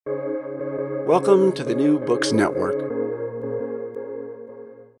Welcome to the New Books Network.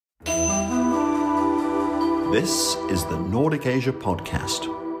 This is the Nordic Asia Podcast.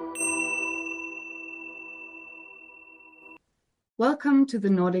 Welcome to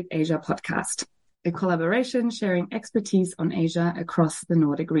the Nordic Asia Podcast, a collaboration sharing expertise on Asia across the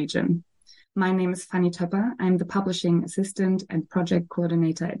Nordic region. My name is Fanny Töpper. I'm the publishing assistant and project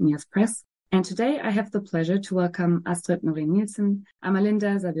coordinator at Nias Press. And today I have the pleasure to welcome Astrid Norén-Nielsen,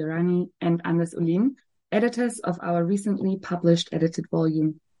 Amalinda Zavirani, and Anders Ullin, editors of our recently published edited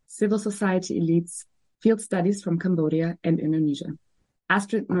volume, Civil Society Elites, Field Studies from Cambodia and Indonesia.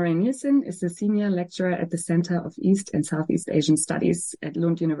 Astrid Norén-Nielsen is the senior lecturer at the Center of East and Southeast Asian Studies at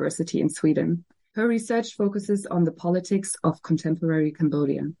Lund University in Sweden. Her research focuses on the politics of contemporary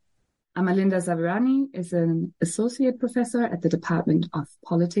Cambodia. Amalinda Zavirani is an associate professor at the Department of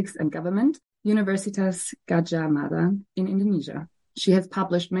Politics and Government, Universitas Gadjah Mada in Indonesia. She has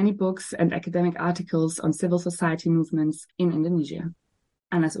published many books and academic articles on civil society movements in Indonesia.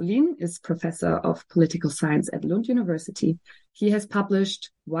 Anders Ullin is professor of political science at Lund University. He has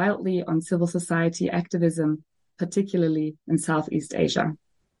published widely on civil society activism, particularly in Southeast Asia.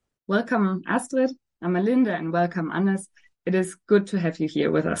 Welcome, Astrid, Amalinda, and welcome, Anders. It is good to have you here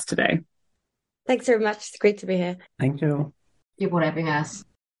with us today. Thanks very much. It's great to be here. Thank you. Thank you for having us.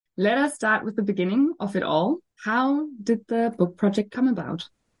 Let us start with the beginning of it all. How did the book project come about?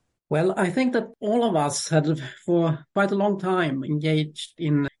 Well, I think that all of us had for quite a long time engaged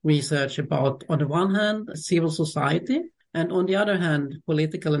in research about, on the one hand, civil society, and on the other hand,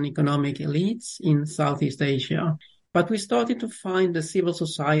 political and economic elites in Southeast Asia. But we started to find the civil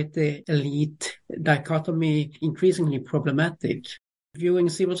society elite dichotomy increasingly problematic. Viewing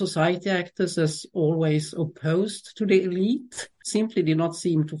civil society actors as always opposed to the elite simply did not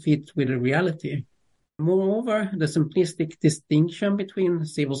seem to fit with the reality. Moreover, the simplistic distinction between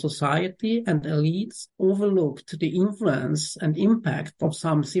civil society and elites overlooked the influence and impact of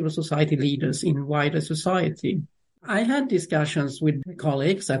some civil society leaders in wider society. I had discussions with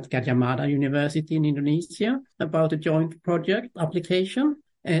colleagues at Gadjah Mada University in Indonesia about a joint project application.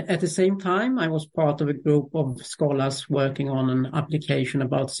 At the same time, I was part of a group of scholars working on an application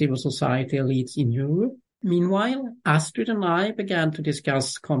about civil society elites in Europe. Meanwhile, Astrid and I began to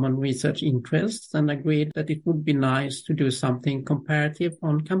discuss common research interests and agreed that it would be nice to do something comparative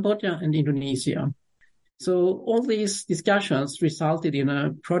on Cambodia and Indonesia. So all these discussions resulted in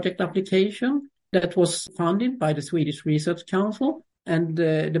a project application that was funded by the Swedish Research Council, and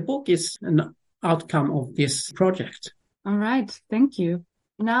the book is an outcome of this project. All right, thank you.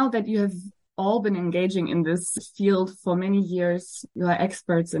 Now that you have all been engaging in this field for many years, you are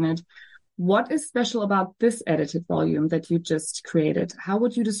experts in it. What is special about this edited volume that you just created? How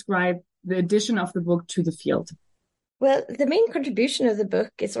would you describe the addition of the book to the field? Well, the main contribution of the book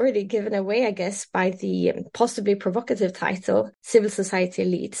is already given away, I guess, by the possibly provocative title, Civil Society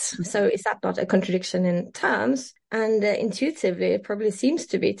Elites. So is that not a contradiction in terms? And intuitively, it probably seems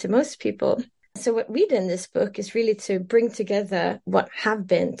to be to most people. So what we did in this book is really to bring together what have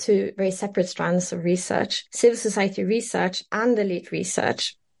been two very separate strands of research, civil society research and elite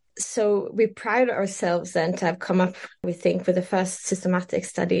research. So we pride ourselves then to have come up, we think, with the first systematic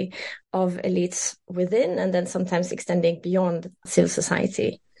study of elites within and then sometimes extending beyond civil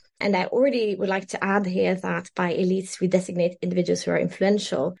society. And I already would like to add here that by elites, we designate individuals who are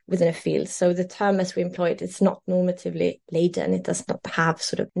influential within a field. So the term as we employ it, it's not normatively laden. It does not have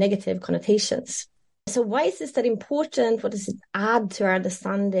sort of negative connotations. So why is this that important? What does it add to our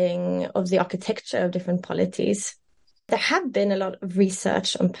understanding of the architecture of different polities? There have been a lot of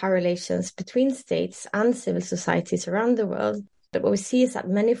research on power relations between states and civil societies around the world. But what we see is that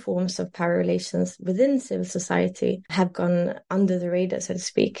many forms of power relations within civil society have gone under the radar, so to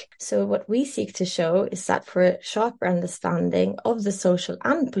speak. So what we seek to show is that for a sharper understanding of the social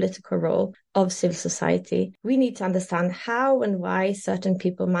and political role of civil society, we need to understand how and why certain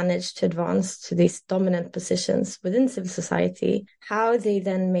people manage to advance to these dominant positions within civil society, how they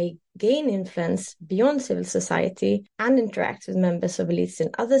then may gain influence beyond civil society and interact with members of elites in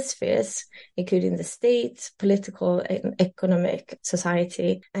other spheres, including the state, political and economic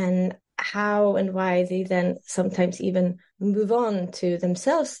society, and how and why they then sometimes even move on to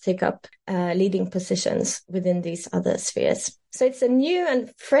themselves take up leading positions within these other spheres. So it's a new and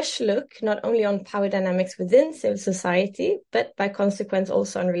fresh look, not only on power dynamics within civil society, but by consequence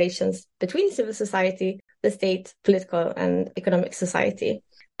also on relations between civil society, the state, political and economic society.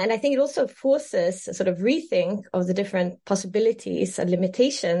 And I think it also forces a sort of rethink of the different possibilities and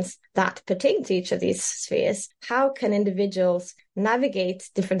limitations that pertain to each of these spheres. How can individuals navigate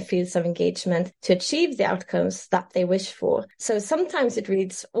different fields of engagement to achieve the outcomes that they wish for? So sometimes it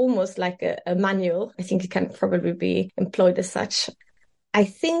reads almost like a manual. I think it can probably be employed as such. I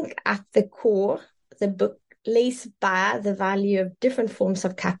think at the core, the book lays bare the value of different forms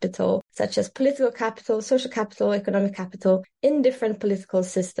of capital, such as political capital, social capital, economic capital, in different political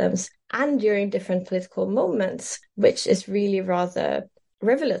systems and during different political moments, which is really rather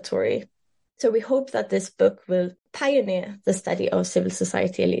revelatory. So we hope that this book will pioneer the study of civil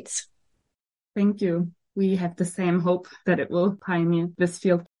society elites. Thank you. We have the same hope that it will pioneer this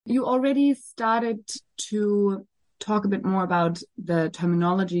field. You already started to talk a bit more about the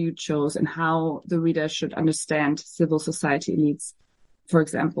terminology you chose and how the reader should understand civil society elites. For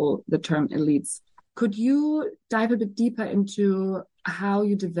example, the term elites. Could you dive a bit deeper into how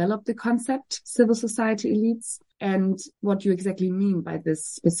you developed the concept civil society elites and what you exactly mean by this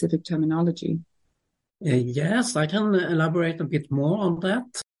specific terminology? Yes, I can elaborate a bit more on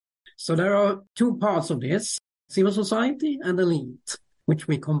that. So there are two parts of this, civil society and elite, which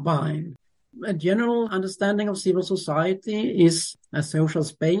we combine. A general understanding of civil society is a social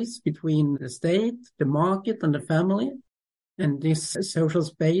space between the state, the market, and the family. And this social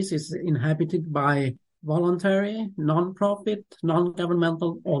space is inhabited by voluntary, non-profit,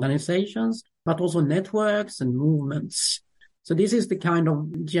 non-governmental organizations, but also networks and movements. So this is the kind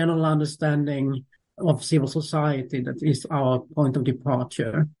of general understanding of civil society that is our point of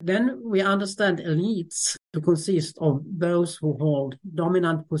departure. Then we understand elites to consist of those who hold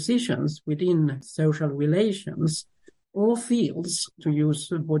dominant positions within social relations or fields, to use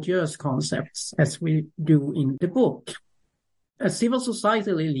Bourdieu's concepts, as we do in the book. A civil society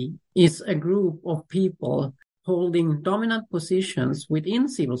elite is a group of people holding dominant positions within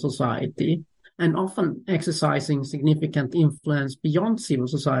civil society and often exercising significant influence beyond civil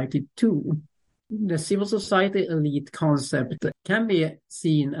society too. The civil society elite concept can be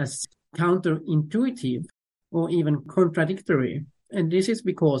seen as counterintuitive or even contradictory. And this is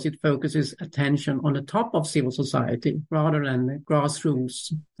because it focuses attention on the top of civil society rather than the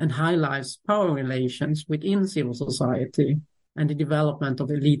grassroots and highlights power relations within civil society and the development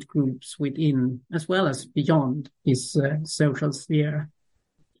of elite groups within as well as beyond this social sphere.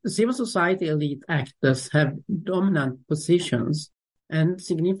 The civil society elite actors have dominant positions and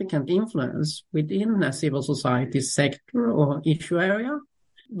significant influence within a civil society sector or issue area,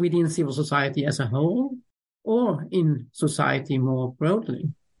 within civil society as a whole, or in society more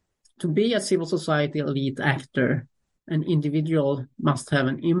broadly. To be a civil society elite actor, an individual must have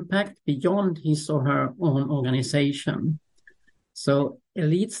an impact beyond his or her own organization. So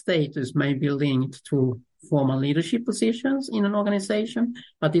elite status may be linked to formal leadership positions in an organization,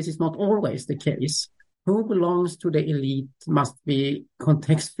 but this is not always the case. Who belongs to the elite must be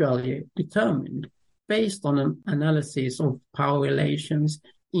contextually determined based on an analysis of power relations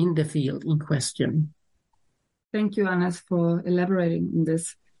in the field in question. Thank you, Anas, for elaborating on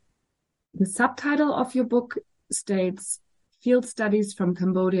this. The subtitle of your book states Field Studies from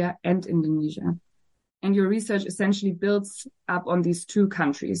Cambodia and Indonesia. And your research essentially builds up on these two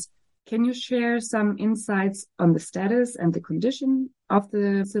countries. Can you share some insights on the status and the condition of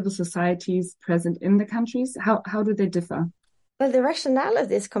the civil societies present in the countries? How do they differ? Well, the rationale of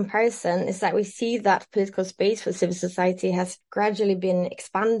this comparison is that we see that political space for civil society has gradually been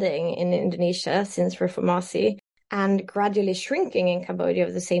expanding in Indonesia since Reformasi and gradually shrinking in Cambodia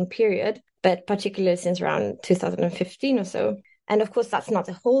over the same period, but particularly since around 2015 or so. And of course, that's not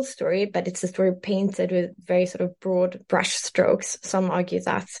the whole story, but it's a story painted with very sort of broad brush strokes. Some argue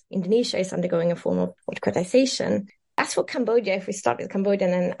that Indonesia is undergoing a form of autocratization. As for Cambodia, if we start with Cambodia,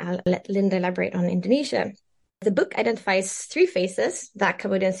 and then I'll let Linda elaborate on Indonesia. The book identifies three phases that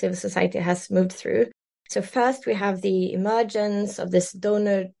Cambodian civil society has moved through. So first, we have the emergence of this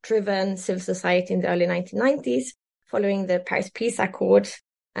donor-driven civil society in the early 1990s, following the Paris Peace Accord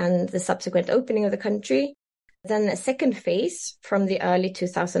and the subsequent opening of the country. Then a second phase from the early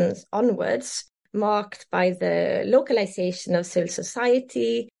 2000s onwards, marked by the localization of civil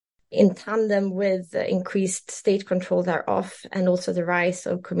society in tandem with the increased state control thereof and also the rise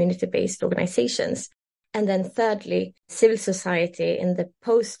of community-based organizations. And then thirdly, civil society in the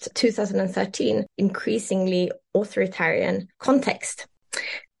post-2013 increasingly authoritarian context.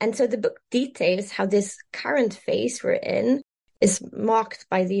 And so the book details how this current phase we're in is marked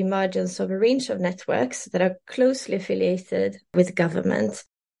by the emergence of a range of networks that are closely affiliated with government.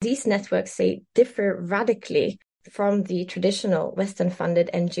 These networks, they differ radically from the traditional Western-funded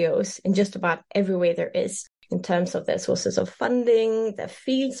NGOs in just about every way there is. in terms of their sources of funding, their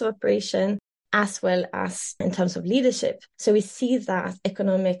fields of operation, as well as in terms of leadership. So we see that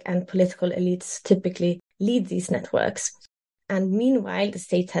economic and political elites typically lead these networks. And meanwhile, the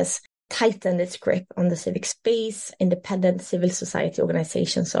state has tightened its grip on the civic space. Independent civil society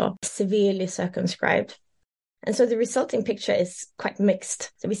organizations are severely circumscribed. And so the resulting picture is quite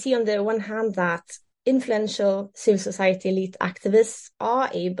mixed. So we see on the one hand that influential civil society elite activists are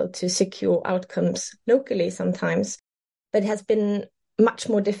able to secure outcomes locally sometimes, but it has been much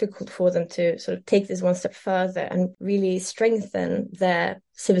more difficult for them to sort of take this one step further and really strengthen their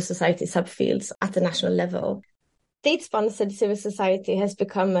civil society subfields at the national level. State-sponsored civil society has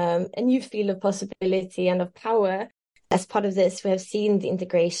become a new field of possibility and of power. As part of this, we have seen the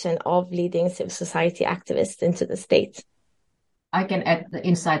integration of leading civil society activists into the state. I can add the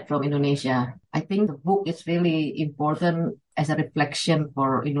insight from Indonesia. I think the book is really important as a reflection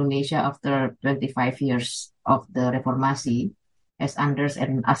for Indonesia after 25 years of the Reformasi, as Anders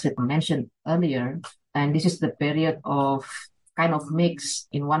and Astrid mentioned earlier. And this is the period of kind of mix.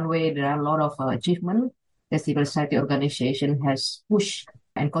 In one way, there are a lot of achievement the civil society organization has pushed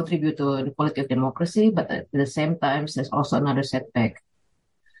and contribute to the quality of democracy, but at the same time, there's also another setback.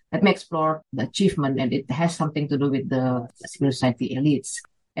 Let me explore the achievement, and it has something to do with the civil society elites.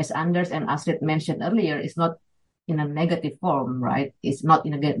 As Anders and Astrid mentioned earlier, it's not in a negative form, right? It's not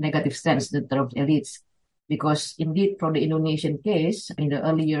in a negative sense, the term elites, because indeed, from the Indonesian case, in the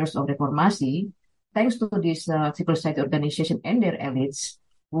early years of Reformasi, thanks to this civil society organization and their elites,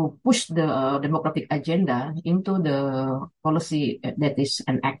 who push the democratic agenda into the policy that is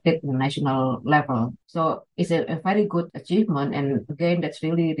enacted at the national level. So it's a very good achievement. And again, that's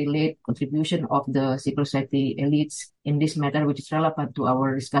really relate contribution of the civil society elites in this matter, which is relevant to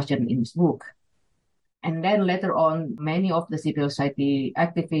our discussion in this book. And then later on, many of the civil society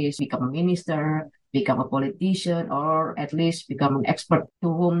activists become a minister, become a politician, or at least become an expert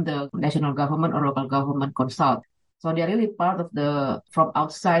to whom the national government or local government consult. So they're really part of from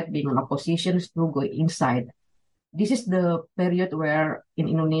outside being an opposition to go inside. This is the period where in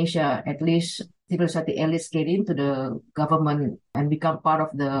Indonesia, at least civil society elites get into the government and become part of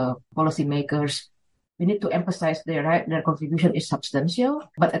the policymakers. We need to emphasize their contribution is substantial,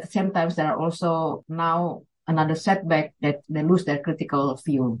 but at the same time, there are also now another setback that they lose their critical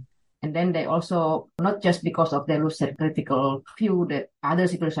view. And then they also, not just because of their lose their critical view that other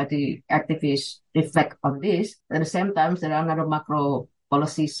civil society activists reflect on this, at the same time, there are another macro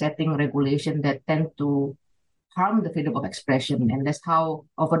policy setting regulation that tend to harm the freedom of expression. And that's how,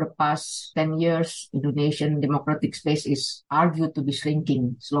 over the past 10 years, Indonesian democratic space is argued to be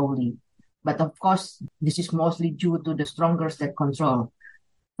shrinking slowly. But of course, this is mostly due to the stronger state control.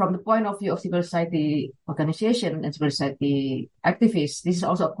 From the point of view of civil society organization and civil society activists, this is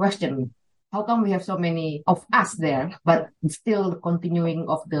also a question. How come we have so many of us there, but still continuing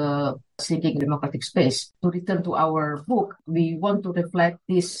of the shrinking democratic space? To return to our book, we want to reflect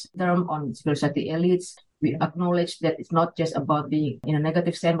this term on civil society elites. We acknowledge that it's not just about being in a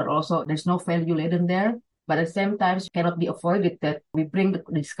negative sense, but also there's no value laden there. But at the same time, it cannot be avoided that we bring the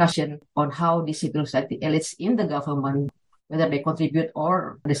discussion on how the civil society elites in the government, whether they contribute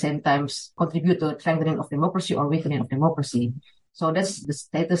or at the same time contribute to strengthening of democracy or weakening of democracy. So that's the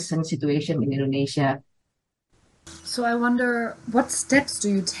status and situation in Indonesia. So I wonder, what steps do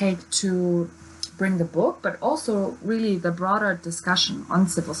you take to bring the book, but also really the broader discussion on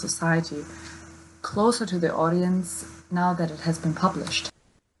civil society closer to the audience now that it has been published?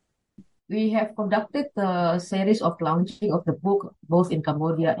 We have conducted a series of launching of the book both in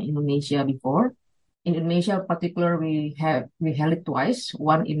Cambodia and Indonesia before. In Indonesia, in particular, we held it twice.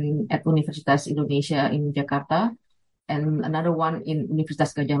 One at Universitas Indonesia in Jakarta, and another one in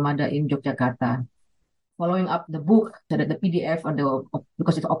Universitas Gadjah Mada in Yogyakarta. Following up the book, so that the PDF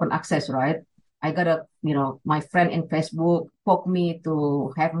because it's open access, right? I got my friend in Facebook poked me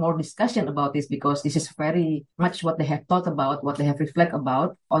to have more discussion about this because this is very much what they have thought about, what they have reflect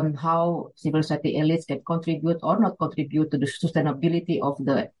about on how civil society elites can contribute or not contribute to the sustainability of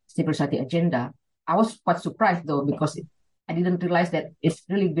the civil society agenda. I was quite surprised though, because I didn't realize that it's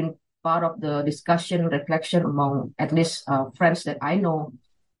really been part of the discussion, reflection among at least friends that I know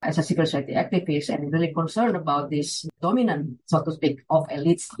as a civil society activist and really concerned about this dominant, so to speak, of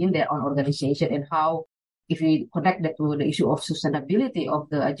elites in their own organization and how, if we connect that to the issue of sustainability of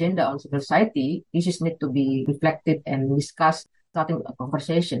the agenda on civil society, issues need to be reflected and discussed, starting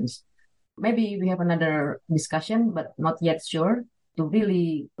conversations. Maybe we have another discussion, but not yet sure, to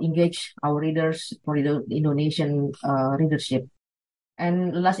really engage our readers for the Indonesian readership.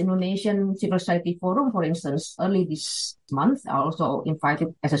 And last Indonesian Civil Society Forum, for instance, early this month, I also invited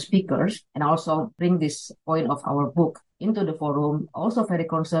as a speaker and also bring this point of our book into the forum, also very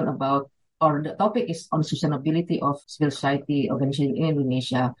concerned about, or the topic is on sustainability of civil society organization in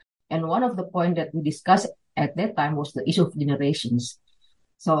Indonesia. And one of the points that we discussed at that time was the issue of generations.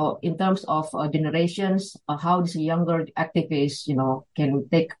 So in terms of generations, how these younger activists, can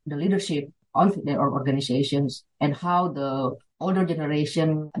take the leadership of their organizations, and how the older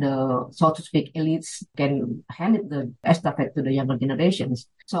generation, the so to speak elites, can hand the estafette to the younger generations.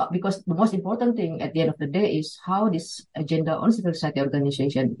 So because the most important thing at the end of the day is how this agenda on civil society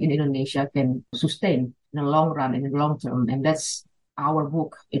organization in Indonesia can sustain in the long run, in the long term. And that's our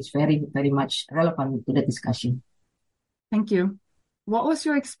book. It's very, very much relevant to the discussion. Thank you. What was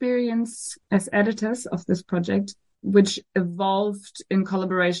your experience as editors of this project, which evolved in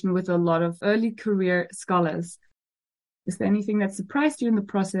collaboration with a lot of early career scholars? Is there anything that surprised you in the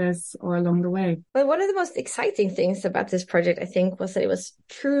process or along the way? Well, one of the most exciting things about this project, I think, was that it was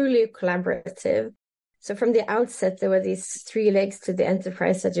truly collaborative. So from the outset, there were these three legs to the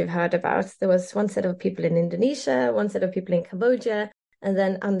enterprise that you've heard about. There was one set of people in Indonesia, one set of people in Cambodia, and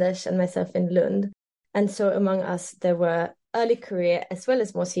then Anders and myself in Lund. And so among us, there were early career as well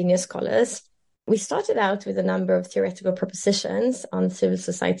as more senior scholars. We started out with a number of theoretical propositions on civil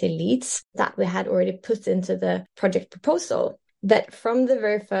society elites that we had already put into the project proposal. But from the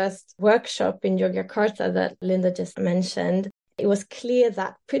very first workshop in Yogyakarta that Linda just mentioned, it was clear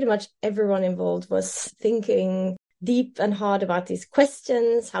that pretty much everyone involved was thinking deep and hard about these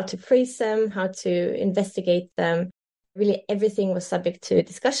questions, how to phrase them, how to investigate them. Really, everything was subject to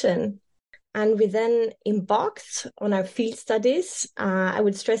discussion. And we then embarked on our field studies. I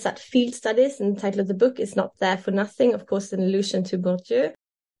would stress that field studies, and the title of the book is not there for nothing, of course, an allusion to Bourdieu.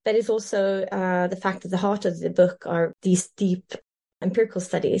 But it's also the fact that the heart of the book are these deep empirical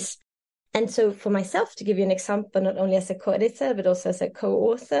studies. And so for myself, to give you an example, not only as a co-editor, but also as a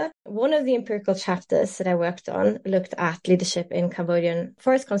co-author, one of the empirical chapters that I worked on looked at leadership in Cambodian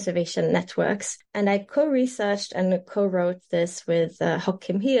forest conservation networks. And I co-researched and co-wrote this with Hock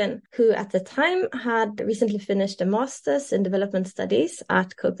Kim Hien, who at the time had recently finished a master's in development studies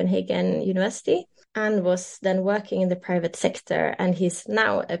at Copenhagen University and was then working in the private sector. And he's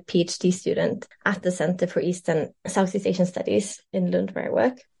now a PhD student at the Center for East and Southeast Asian Studies in Lund, where I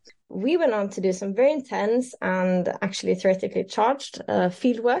work. We went on to do some very intense and actually theoretically charged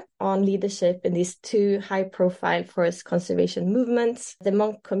fieldwork on leadership in these two high-profile forest conservation movements, the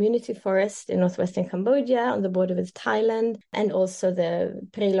Monk Community Forest in northwestern Cambodia on the border with Thailand, and also the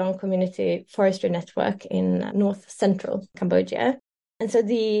Prey Long Community Forestry Network in north-central Cambodia. And so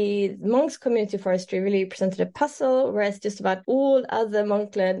the Monks Community Forestry really presented a puzzle, whereas just about all other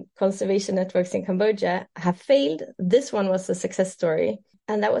monk-led conservation networks in Cambodia have failed. This one was a success story.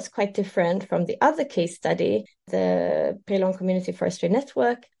 And that was quite different from the other case study, the Prey Long Community Forestry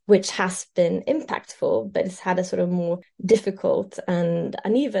Network, which has been impactful, but it's had a sort of more difficult and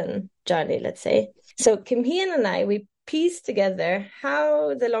uneven journey, let's say. So Kim Hien and I, we pieced together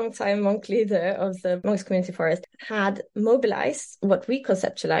how the longtime monk leader of the Monks Community Forest had mobilized what we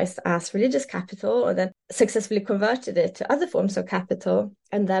conceptualized as religious capital, and then successfully converted it to other forms of capital,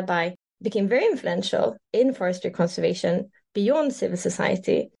 and thereby became very influential in forestry conservation beyond civil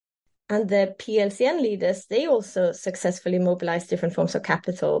society. And the PLCN leaders, they also successfully mobilized different forms of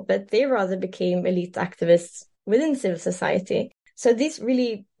capital, but they rather became elite activists within civil society. So these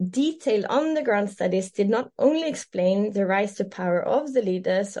really detailed on-the-ground studies did not only explain the rise to power of the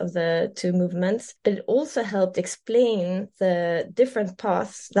leaders of the two movements, but it also helped explain the different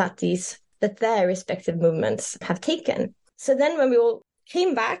paths that their respective movements have taken. So then when we all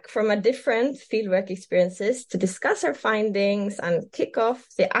came back from a different fieldwork experiences to discuss our findings and kick off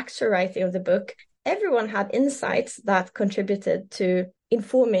the actual writing of the book, everyone had insights that contributed to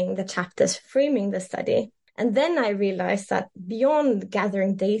informing the chapters, framing the study. And then I realized that beyond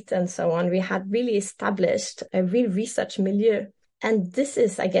gathering data and so on, we had really established a real research milieu. And this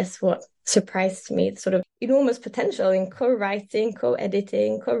is, I guess, what surprised me, sort of enormous potential in co-writing,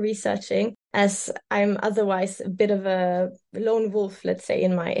 co-editing, co-researching, as I'm otherwise a bit of a lone wolf, let's say,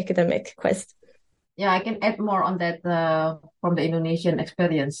 in my academic quest. Yeah, I can add more on that from the Indonesian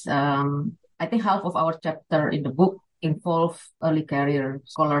experience. I think half of our chapter in the book involve early career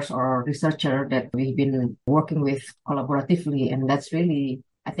scholars or researcher that we've been working with collaboratively. And that's really,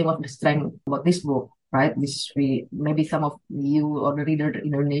 I think, one of the strength about this book, right? Maybe some of you or the reader in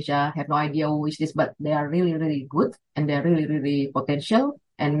Indonesia have no idea who is this, but they are really, really good and they're really, really potential.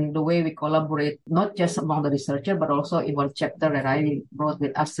 And the way we collaborate, not just among the researcher, but also in one chapter that I wrote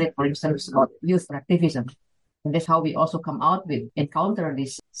with Astrid, for instance, about youth activism. And that's how we also come out with encounter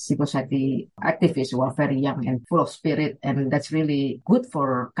these civil society activists who are very young and full of spirit. And that's really good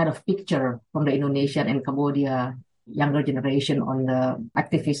for kind of picture from the Indonesian and Cambodia younger generation on the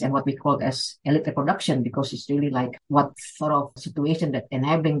activists and what we call as elite reproduction, because it's really like what sort of situation that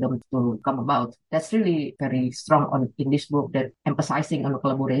enabling them to come about. That's really very strong in this book, that emphasizing on the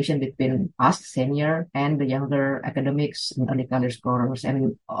collaboration between us, senior, and the younger academics and early career scholars.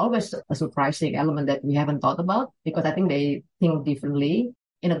 And always a surprising element that we haven't thought about, because I think they think differently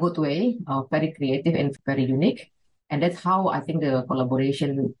in a good way, very creative and very unique. And that's how I think the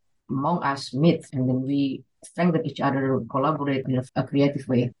collaboration among us meet, and then we strengthen each other, collaborate in a creative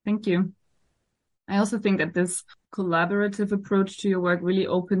way. Thank you. I also think that this collaborative approach to your work really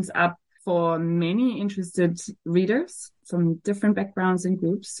opens up for many interested readers from different backgrounds and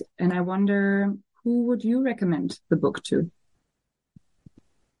groups. And I wonder, who would you recommend the book to?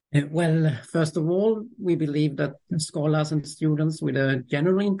 Well, first of all, we believe that scholars and students with a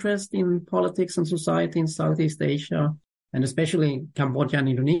general interest in politics and society in Southeast Asia, and especially Cambodia and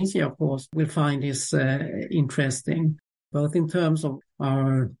Indonesia, of course, will find this interesting, both in terms of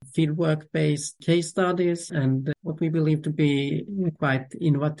our fieldwork-based case studies and what we believe to be quite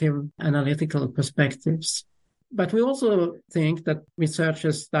innovative analytical perspectives. But we also think that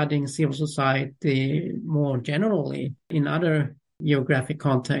researchers studying civil society more generally in other geographic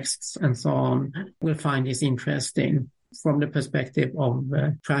contexts and so on will find this interesting from the perspective of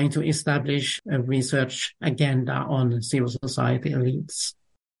trying to establish a research agenda on civil society elites.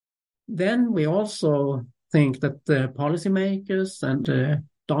 Then we also think that the policymakers and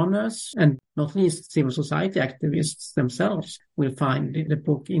donors, and not least civil society activists themselves, will find the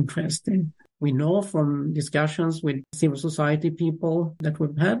book interesting. We know from discussions with civil society people that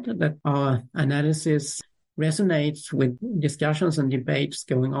we've had that our analysis resonates with discussions and debates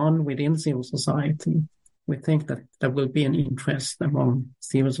going on within civil society. We think that there will be an interest among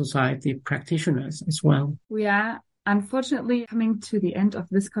civil society practitioners as well. We are unfortunately coming to the end of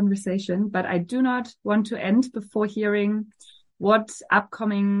this conversation, but I do not want to end before hearing what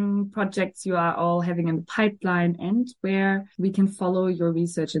upcoming projects you are all having in the pipeline and where we can follow your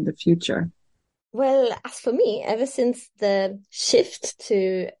research in the future. Well, as for me, ever since the shift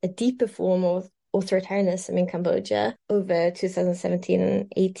to a deeper form of authoritarianism in Cambodia over 2017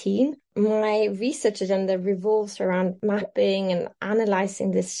 and 18, my research agenda revolves around mapping and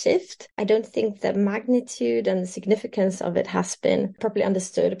analyzing this shift. I don't think the magnitude and the significance of it has been properly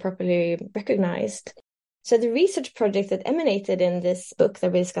understood, properly recognized. So the research project that emanated in this book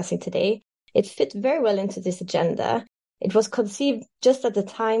that we're discussing today, it fit very well into this agenda. It was conceived just at the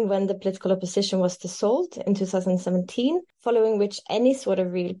time when the political opposition was dissolved in 2017, following which any sort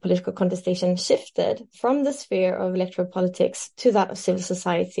of real political contestation shifted from the sphere of electoral politics to that of civil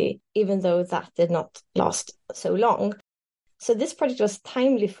society, even though that did not last so long. So this project was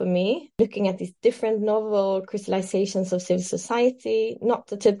timely for me, looking at these different novel crystallizations of civil society, not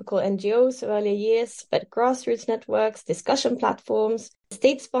the typical NGOs of earlier years, but grassroots networks, discussion platforms,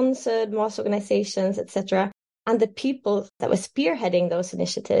 state-sponsored mass organizations, etc., and the people that were spearheading those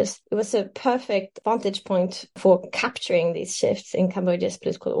initiatives. It was a perfect vantage point for capturing these shifts in Cambodia's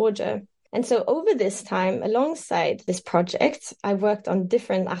political order. And so over this time, alongside this project, I worked on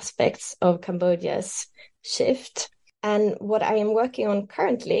different aspects of Cambodia's shift. And what I am working on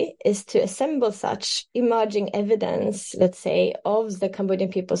currently is to assemble such emerging evidence, let's say, of the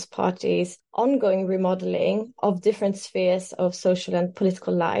Cambodian People's Party's ongoing remodeling of different spheres of social and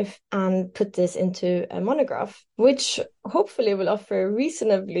political life and put this into a monograph, which hopefully will offer a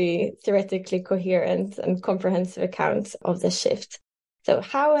reasonably theoretically coherent and comprehensive account of the shift. So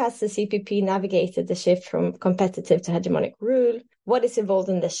how has the CPP navigated the shift from competitive to hegemonic rule? What is involved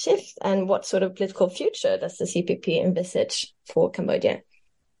in the shift, and what sort of political future does the CPP envisage for Cambodia?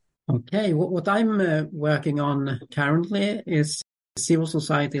 Okay, what I'm working on currently is civil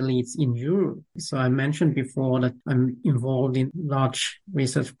society elites in Europe. So I mentioned before that I'm involved in large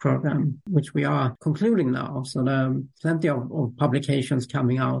research program, which we are concluding now. So there are plenty of publications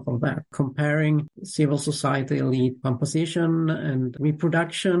coming out of that, comparing civil society elite composition and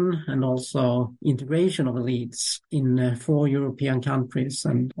reproduction, and also integration of elites in 4 European countries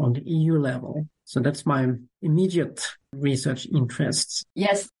and on the EU level. So that's my immediate research interests.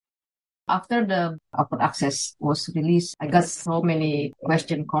 Yes. After the open access was released, I got so many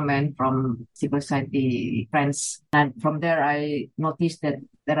comment from civil society friends. And from there, I noticed that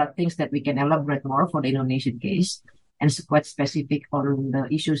there are things that we can elaborate more for the Indonesian case, and it's quite specific on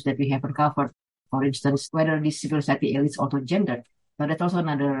the issues that we haven't covered. For instance, whether these civil society elites also gendered, So that's also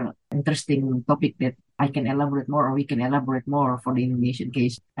another interesting topic that I can elaborate more, or we can elaborate more for the Indonesian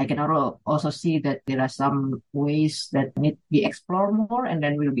case. I can also see that there are some ways that need to be explored more, and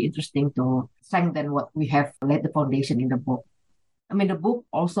then will be interesting to strengthen what we have laid the foundation in the book. I mean, the book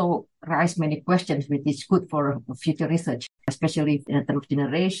also raises many questions, which is good for future research, especially in terms of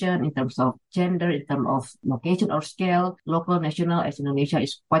generation, in terms of gender, in terms of location or scale, local, national, as Indonesia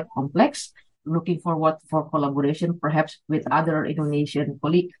is quite complex. Looking forward for collaboration, perhaps with other Indonesian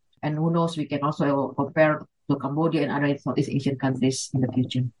colleagues. And who knows, we can also compare to Cambodia and other Southeast Asian countries in the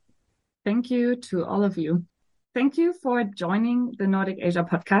future. Thank you to all of you. Thank you for joining the Nordic Asia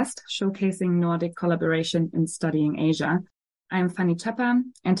podcast, showcasing Nordic collaboration in studying Asia. I'm Fanny Chapa,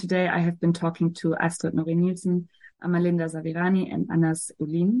 and today I have been talking to Astrid Norrie-Nielsen, Amalinda Zavirani, and Anas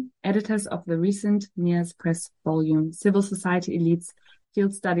Ulin, editors of the recent NIAS Press volume, Civil Society Elites,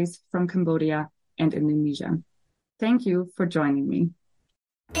 Field Studies from Cambodia and Indonesia. Thank you for joining me.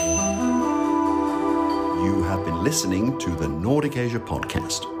 You have been listening to the Nordic Asia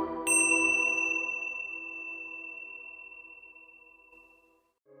podcast.